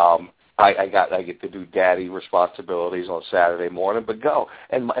 I get to do daddy responsibilities on Saturday morning, but go.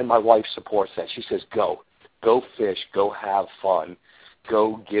 And my wife supports that. She says, go fish, go have fun.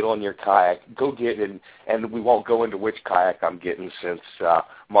 Go get on your kayak. Go get in, and we won't go into which kayak I'm getting since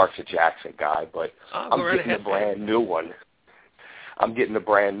Mark's a Jackson guy, but I'm getting a brand new one. I'm getting a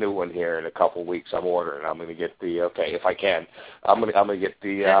brand new one here in a couple weeks. I'm ordering. I'm going to get if I can. I'm going to get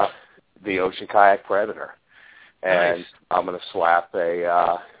the Ocean Kayak Predator, and nice. I'm going to slap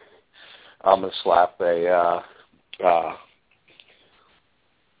a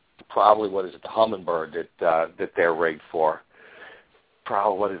probably what is it, the Humminbird that they're rigged for.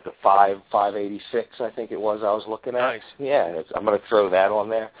 Probably, what is the 586, I think it was I was looking at. Nice. Yeah, I'm going to throw that on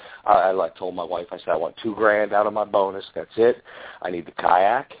there. I told my wife, I said, I want $2,000 out of my bonus. That's it. I need the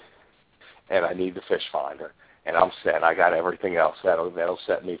kayak, and I need the fish finder. and I'm set. I got everything else. That'll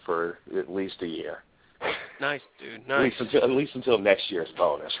set me for at least a year. Nice, dude. Nice. At least until next year's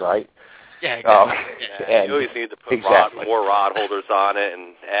bonus, right? Yeah, exactly. And you always need to put more rod holders on it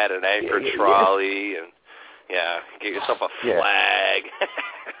and add an anchor trolley and get yourself a flag.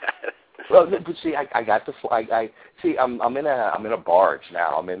 Well, but see, I got the flag. I'm in a barge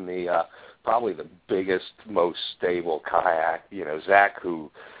now. I'm in the probably the biggest, most stable kayak. Zach, who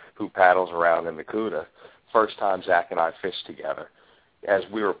paddles around in the Cuda. First time Zach and I fished together, as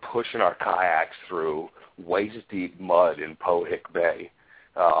we were pushing our kayaks through waist-deep mud in Pohick Bay,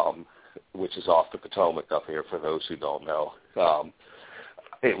 which is off the Potomac up here for those who don't know.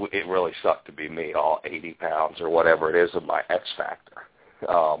 It really sucked to be me, all 80 pounds or whatever it is of my X factor.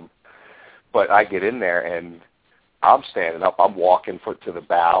 But I get in there and I'm standing up. I'm walking to the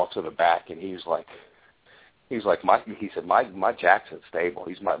bow, to the back, and he said, my Jackson's stable.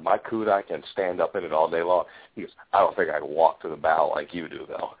 My Cuda, I can stand up in it all day long. He goes, I don't think I can walk to the bow like you do,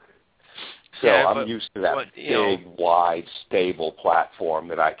 though. So I'm used to that big, wide, stable platform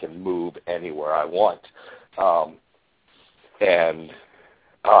that I can move anywhere I want.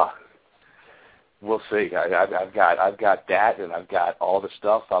 We'll see. I've got that, and I've got all the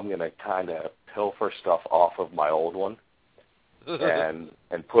stuff. I'm going to kind of pilfer stuff off of my old one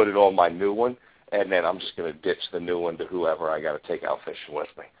and put it on my new one, and then I'm just going to ditch the new one to whoever I got to take out fishing with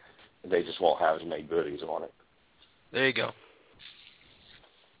me. They just won't have as many goodies on it. There you go.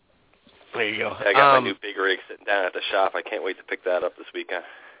 I got my new big rig sitting down at the shop. I can't wait to pick that up this weekend.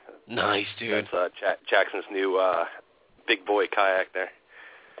 Nice, dude. That's Jackson's new big boy kayak there.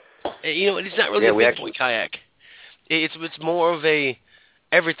 It's not really a big boy kayak. It's more of a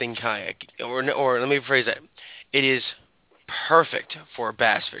everything kayak, or let me rephrase that. It is perfect for a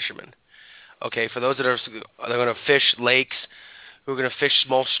bass fisherman. Okay, for those that are going to fish lakes, who are going to fish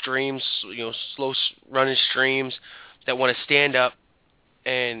small streams, slow running streams, that want to stand up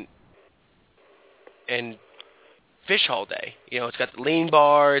and fish all day. It's got the lean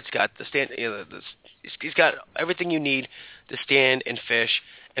bar, it's got the stand, it's got everything you need to stand and fish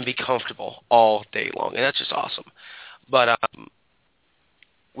and be comfortable all day long, and that's just awesome. But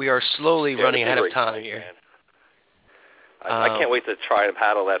we are slowly running ahead of time here. I can't wait to try and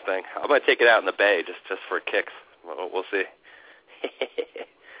paddle that thing. I'm going to take it out in the bay just for kicks. We'll see.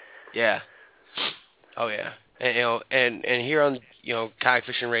 Yeah. Oh yeah. And here on Kayak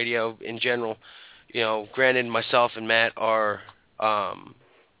Fishing Radio in general, granted myself and Matt are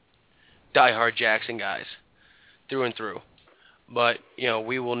diehard Jackson guys through and through, but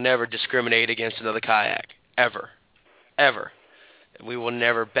we will never discriminate against another kayak ever. We will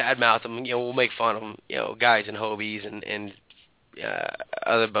never badmouth them. We'll make fun of them. Guys in Hobies and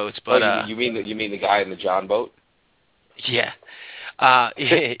other boats. But you mean the guy in the John boat? Yeah.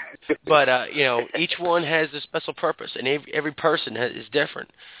 But each one has a special purpose, and every person is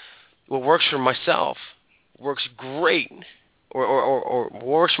different. What works for myself works great, or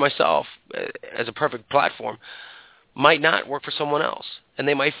works for myself as a perfect platform, might not work for someone else, and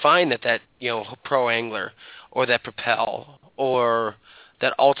they might find that pro angler or that Propel or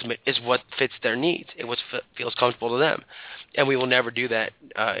that Ultimate is what fits their needs. It what feels comfortable to them, and we will never do that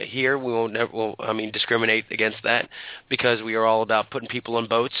here. We won't discriminate against that, because we are all about putting people on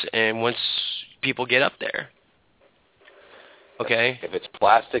boats, and once people get up there, okay. If it's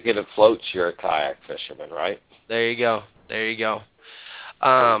plastic and it floats, you're a kayak fisherman, right? There you go. That's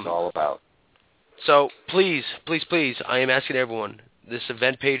what it's all about. So please, I am asking everyone. This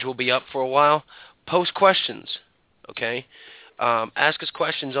event page will be up for a while. Post questions, okay? Ask us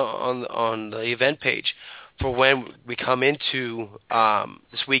questions on the event page for when we come into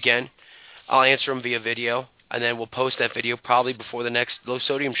this weekend. I'll answer them via video, and then we'll post that video probably before the next low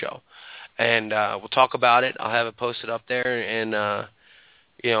sodium show, and we'll talk about it. I'll have it posted up there, and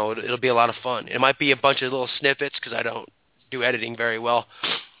it'll be a lot of fun. It might be a bunch of little snippets because I don't do editing very well,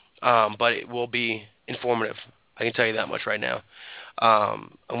 but it will be informative. I can tell you that much right now.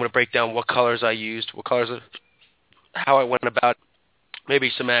 I'm going to break down what colors I used, how I went about, maybe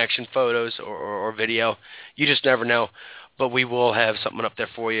some action photos or video. You just never know. But we will have something up there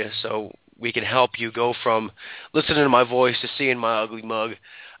for you, so we can help you go from listening to my voice to seeing my ugly mug,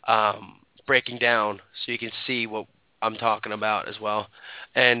 breaking down so you can see what I'm talking about as well.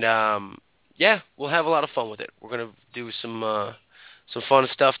 And, we'll have a lot of fun with it. We're going to do some fun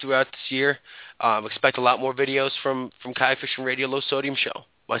stuff throughout this year. Expect a lot more videos from Kayak Fishing Radio Low Sodium Show.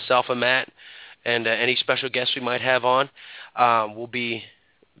 Myself and Matt, and any special guests we might have on will be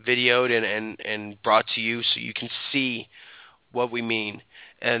videoed and brought to you so you can see what we mean.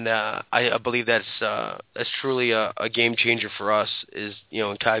 And I believe that's truly a game changer for us, is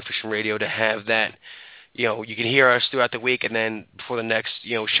in Kayak Fishing Radio, to have that you can hear us throughout the week, and then before the next,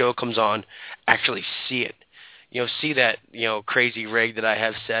 show comes on, actually see it. See that, crazy rig that I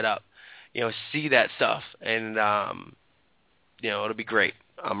have set up. See that stuff, and, it'll be great.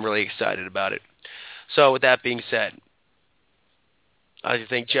 I'm really excited about it. So with that being said, I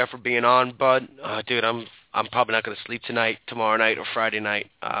thank Jeff for being on, bud. Dude, I'm probably not going to sleep tonight, tomorrow night, or Friday night,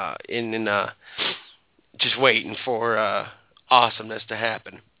 just waiting for awesomeness to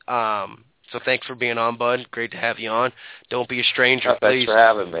happen. So thanks for being on, bud. Great to have you on. Don't be a stranger, please. Thanks for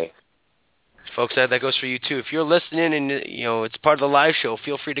having me. Folks, that goes for you, too. If you're listening and, it's part of the live show,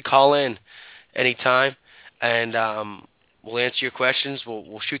 feel free to call in anytime, and we'll answer your questions.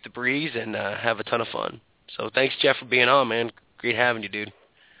 We'll shoot the breeze and have a ton of fun. So thanks, Jeff, for being on, man. Great having you, dude.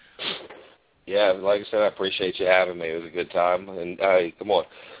 Yeah, like I said, I appreciate you having me. It was a good time. And, come on.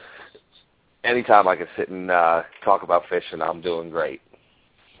 Anytime I can sit and talk about fishing, I'm doing great.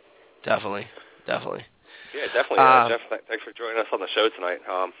 Definitely. Yeah, definitely. Jeff, thanks for joining us on the show tonight.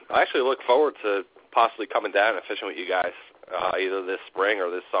 I actually look forward to possibly coming down and fishing with you guys, either this spring or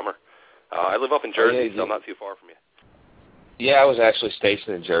this summer. I live up in Jersey, so I'm not too far from you. Yeah, I was actually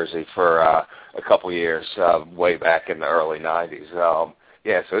stationed in Jersey for a couple years, way back in the early 90s. So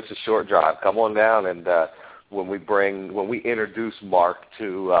it's a short drive. Come on down, and when we introduce Mark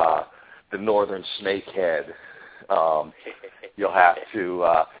to the northern snakehead, you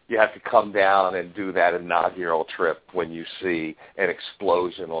have to come down and do that inaugural trip when you see an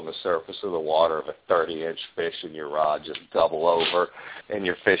explosion on the surface of the water of a 30-inch fish and your rod just double over, and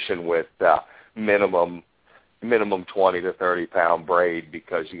you're fishing with minimum 20 to 30 pound braid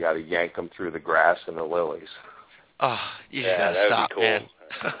because you got to yank them through the grass and the lilies. Oh, you just gotta stop, cool. man.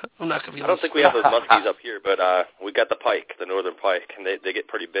 I'm not gonna be. I don't think we have those muskies up here, but we got the pike, the northern pike, and they get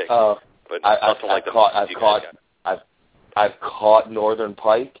pretty big. But nothing like the muskies you guys got. I've caught northern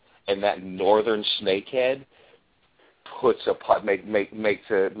pike, and that northern snakehead puts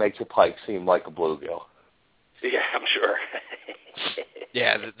makes a pike seem like a bluegill. Yeah, I'm sure.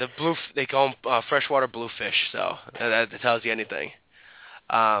 Yeah, the blue, they call them freshwater bluefish, so that tells you anything.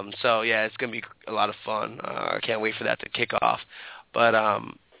 So, yeah, it's going to be a lot of fun. I can't wait for that to kick off. But,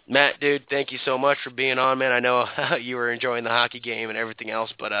 Matt, dude, thank you so much for being on, man. I know you were enjoying the hockey game and everything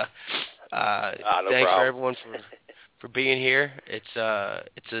else, but no thanks problem. for everyone for being here. It's a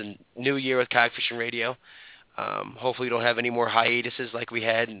new year with Kayak Fishing Radio. Hopefully we don't have any more hiatuses like we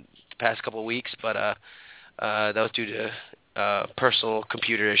had in the past couple of weeks, but that was due to personal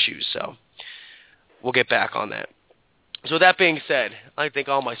computer issues, so we'll get back on that. So with that being said, I'd like to thank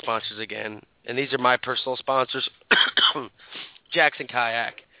all my sponsors again, and these are my personal sponsors: Jackson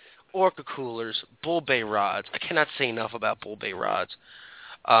Kayak, Orca Coolers, Bull Bay Rods. I cannot say enough about Bull Bay Rods.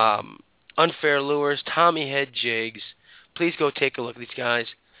 Unfair Lures, Tommy Head Jigs. Please go take a look at these guys.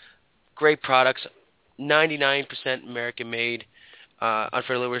 Great products, 99% American made.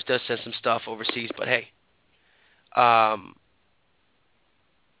 Unfair Lures does send some stuff overseas, but hey,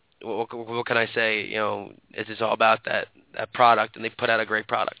 what can I say? It's just all about that product, and they put out a great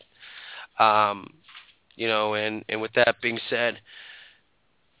product. And with that being said,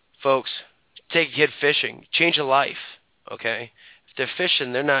 folks, take a kid fishing, change a life, okay? If they're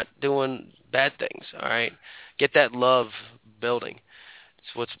fishing, they're not doing bad things, all right? Get that love building.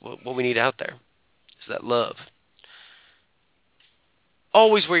 It's what we need out there. It's that love.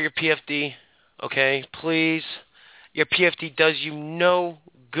 Always wear your PFD, okay? Please. Your PFD does you no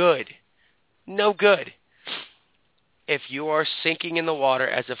good. No good. If you are sinking in the water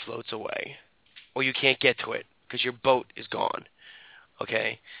as it floats away, or you can't get to it because your boat is gone,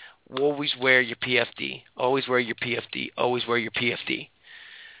 okay? Always wear your PFD. Always wear your PFD. Always wear your PFD.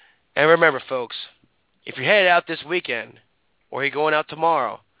 And remember, folks, if you're headed out this weekend, or you're going out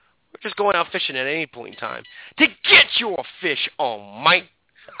tomorrow, or just going out fishing at any point in time, to get your fish on, mate.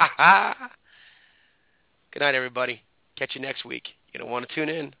 Good night, everybody. Catch you next week. You don't want to tune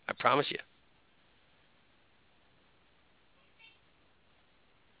in, I promise you.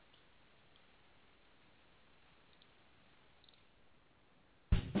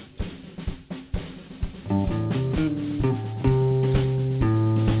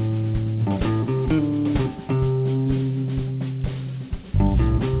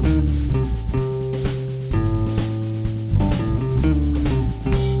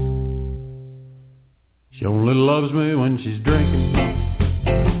 She only loves me when she's drinking.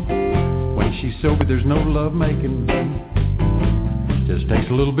 When she's sober, there's no love making. Just takes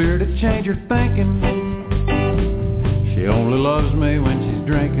a little beer to change her thinking. She only loves me when she's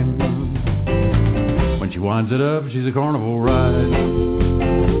drinking. When she winds it up, she's a carnival ride.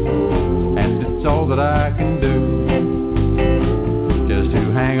 And it's all that I can do, just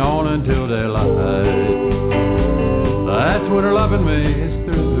to hang on until daylight. when her loving me is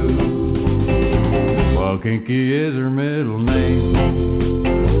through. Well, Kinky is her middle name,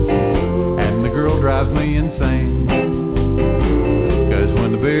 and the girl drives me insane, 'cause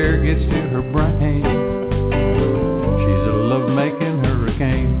when the beer gets to her brain, she's a love-making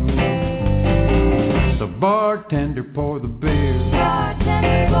hurricane. So bartender, pour the beer,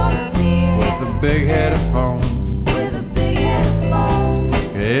 with a big head of foam.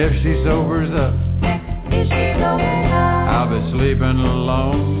 If she sobers up, I'll be sleeping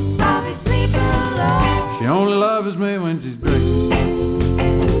alone. She only loves me when she's drinking.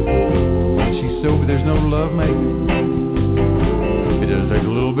 When she's sober, there's no love making. It just takes a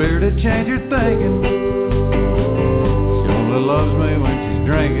little beer to change your thinking. She only loves me when she's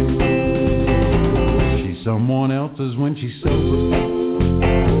drinking. She's someone else's when she's sober,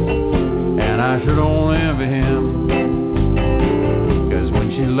 and I sure don't envy him.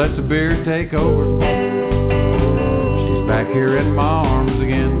 She lets the beer take over, she's back here in my arms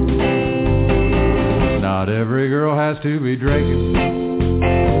again. Not every girl has to be drinking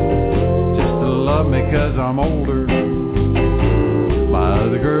just to love me 'cause I'm older. My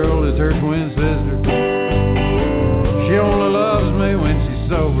other girl is her twin sister. She only loves me when she's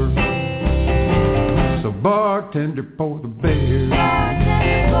sober. So bartender, pour the beer,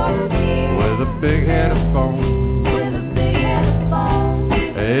 with a big head of foam.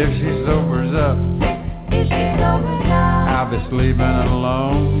 If she sobers up, I'll be sleeping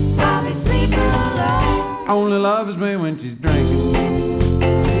alone. Only loves me when she's drinking.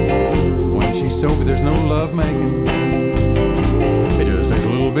 When she's sober, there's no love making. It just takes a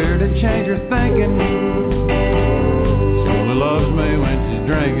little beer to change her thinking. She only loves me when she's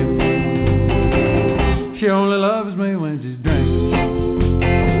drinking. She only loves me when she's drinking.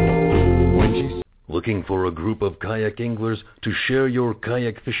 When she's Looking for a group of kayak anglers to share your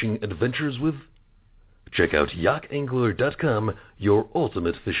kayak fishing adventures with? Check out yakangler.com, your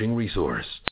ultimate fishing resource.